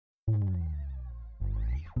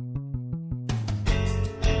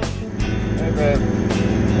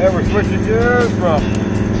and we're switching gears from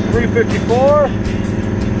 354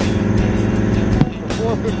 to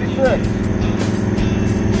 456.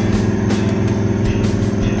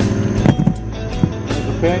 There's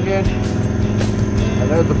the pinion, and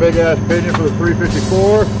there's the big ass pinion for the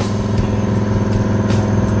 354.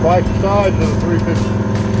 Twice the size of the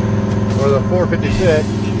 350 or the 456.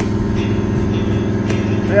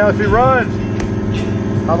 See how she runs,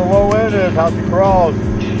 how the low end is, how she crawls.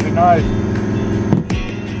 She's nice.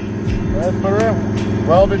 Let's put her in.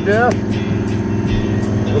 Welded disc.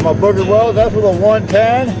 With my booger welds, that's with a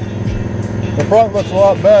 110. The front looks a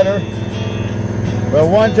lot better. But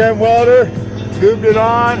 110 welder, scooped it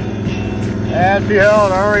on, and she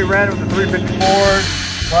held. I already ran it with the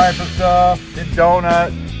 354s, tried some stuff, did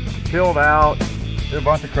donut, peeled out, did a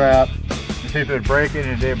bunch of crap to see if it'd break it,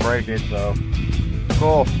 and it didn't break it, so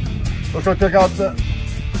cool. Let's go check out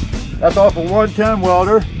that's off a 110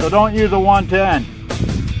 welder, so don't use a 110.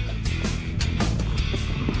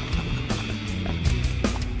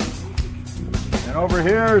 And over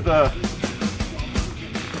here is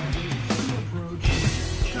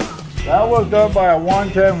that was done by a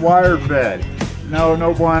 110 wired bed. No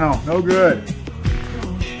bueno, no good.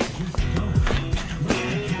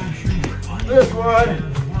 This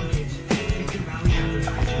one,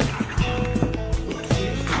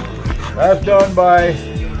 that's done by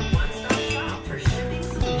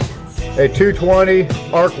a 220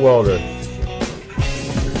 arc welder.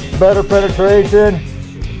 Better penetration,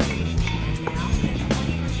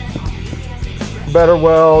 better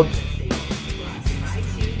welds,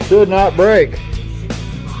 should not break.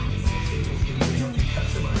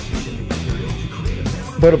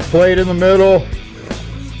 Put a plate in the middle.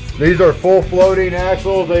 These are full floating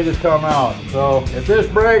axles, they just come out. So if this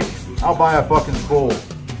breaks, I'll buy a fucking spool.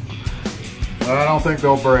 But I don't think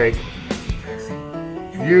they'll break.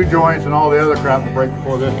 U-joints and all the other crap will break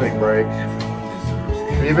before this thing breaks.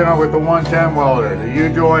 Even with the 110 welder, the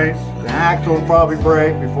U-joints, the axle will probably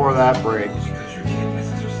break before that breaks.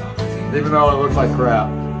 Even though it looks like crap.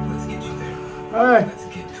 Alright.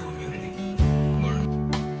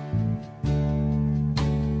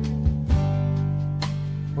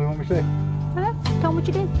 What do you want me to say? Huh? Tell them what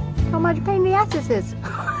you did. Tell them how much pain in the ass this is.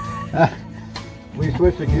 We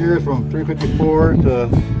switched the gears from 354 to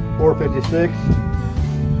 456.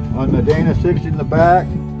 On the Dana 60 in the back,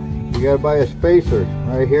 you gotta buy a spacer.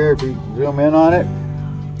 Right here, if you zoom in on it.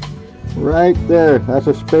 Right there, that's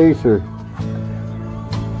a spacer.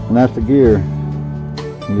 And that's the gear.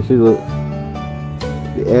 You can see the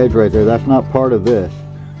edge right there. That's not part of this.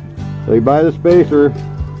 So you buy the spacer,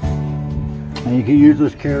 and you can use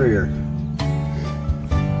this carrier.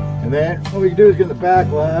 And then what we can do is get the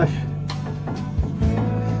backlash.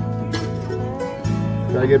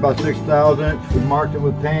 Try to get about 6 thousandths. We marked it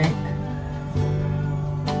with paint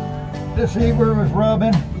to see where it was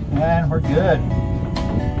rubbing, and we're good.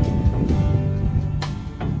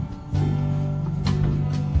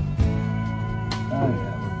 Oh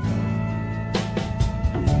yeah.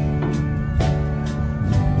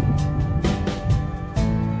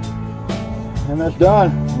 And that's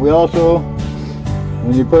done. We also,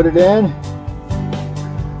 when you put it in,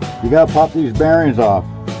 you gotta pop these bearings off.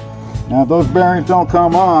 Now if those bearings don't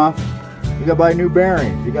come off, you gotta buy new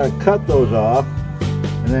bearings. You gotta cut those off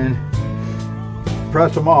and then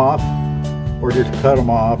press them off, or just cut them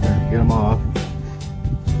off and get them off.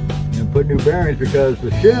 And put new bearings, because the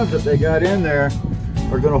shims that they got in there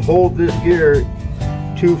are gonna hold this gear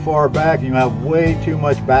too far back and you have way too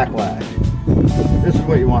much backlash. This is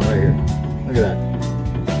what you want right here. Look at that.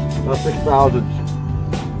 About 6 thousandths.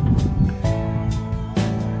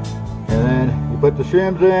 And then you put the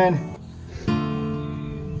shims in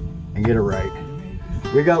and get it right.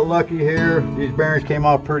 We got lucky here. These bearings came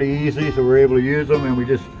off pretty easy, so we were able to use them, and we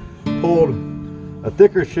just pulled a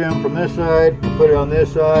thicker shim from this side, put it on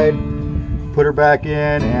this side, put her back in,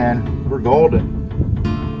 and we're golden.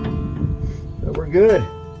 So we're good.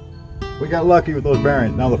 We got lucky with those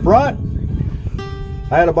bearings. Now the front,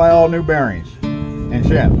 I had to buy all new bearings and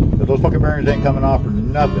shim, because those fucking bearings ain't coming off for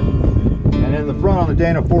nothing. And in the front on the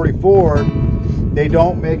Dana 44, they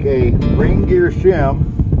don't make a ring gear shim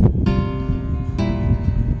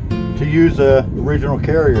to use the original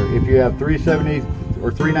carrier if you have 370 or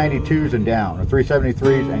 392s and down, or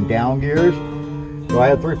 373s and down gears. So I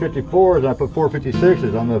had 354s and I put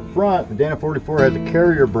 456s. On the front, the Dana 44 has a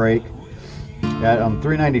carrier brake at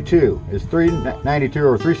 392. It's 392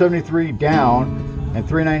 or 373 down and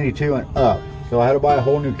 392 and up. So I had to buy a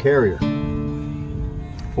whole new carrier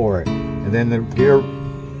for it. And then the gear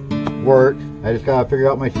worked. I just gotta figure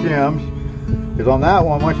out my shims. Because on that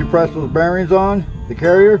one, once you press those bearings on the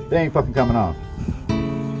carrier, they ain't fucking coming off.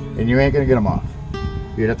 And you ain't gonna get them off.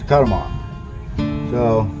 You'd have to cut them off.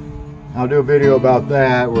 So I'll do a video about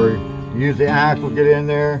that where you use the axle, get in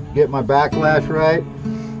there, get my backlash right,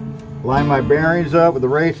 line my bearings up with the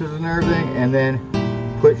races and everything, and then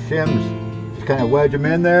put shims, just kind of wedge them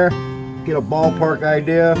in there, get a ballpark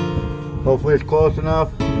idea. Hopefully it's close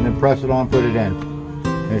enough, and then press it on, put it in.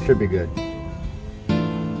 And it should be good.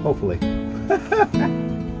 Hopefully.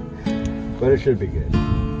 But it should be good.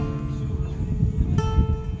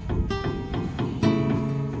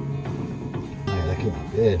 Yeah, that came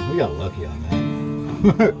out good. We got lucky on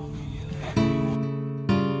that.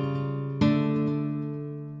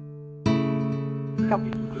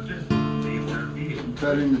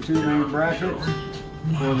 Cut in the two main brackets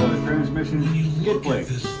for the transmission skid plate.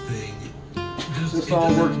 This all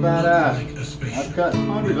works badass. I've cut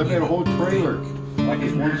hundreds. I've made a whole trailer like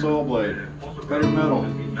this one saw blade. Cut in metal.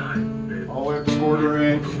 All the way up to 1/4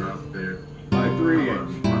 inch by 3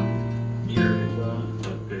 inch.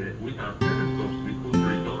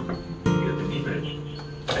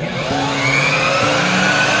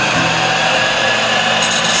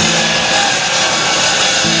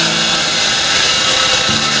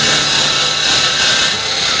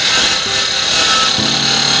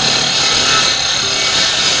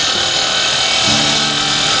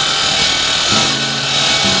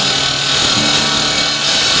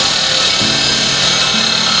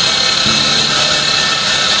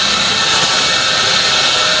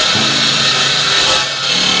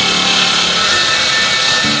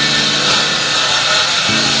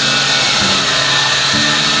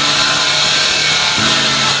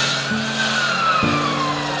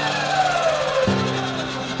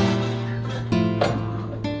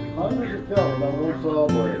 Saw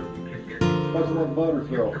blade. That's what butter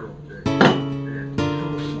fill.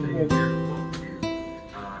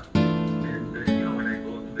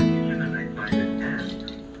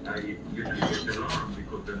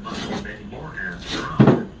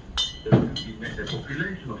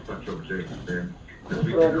 Population of such objects that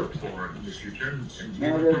we can look for in the future and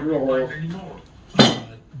Now there's real holes.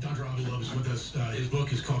 Dr. Avilov is with us. His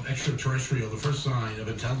book is called Extraterrestrial, the First Sign of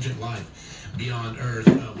Intelligent Life Beyond Earth.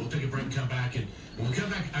 We'll take a break and come back. And when we come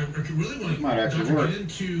back, I really want to get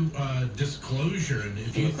into disclosure. And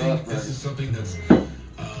if you think this is something that's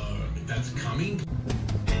coming.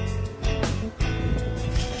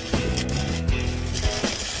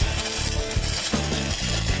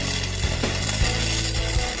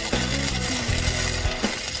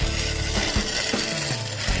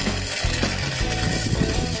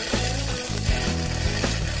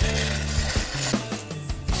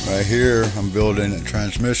 Right here, I'm building a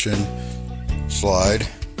transmission slide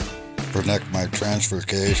to protect my transfer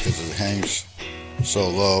case because it hangs so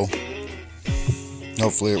low.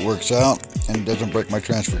 Hopefully it works out and doesn't break my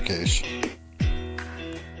transfer case.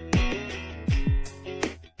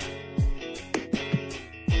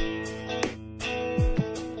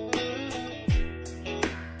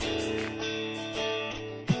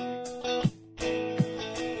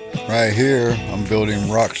 Right here, I'm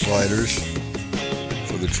building rock sliders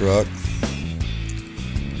for the truck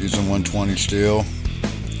using 120 steel,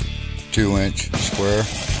 2-inch square. I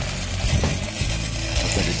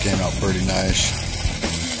think it came out pretty nice.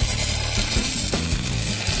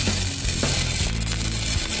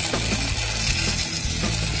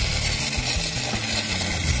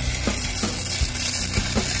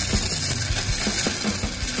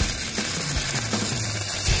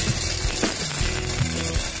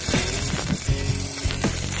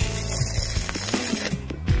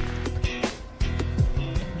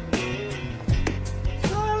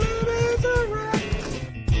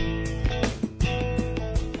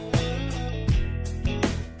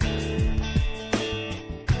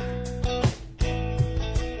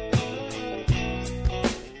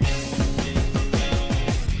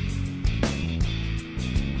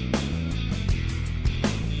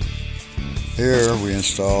 Here we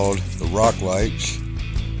installed the rock lights.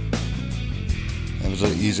 It was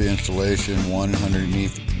an easy installation, one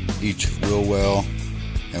underneath each wheel well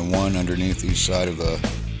and one underneath each side of the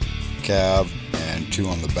cab and two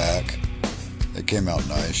on the back. It came out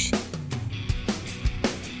nice.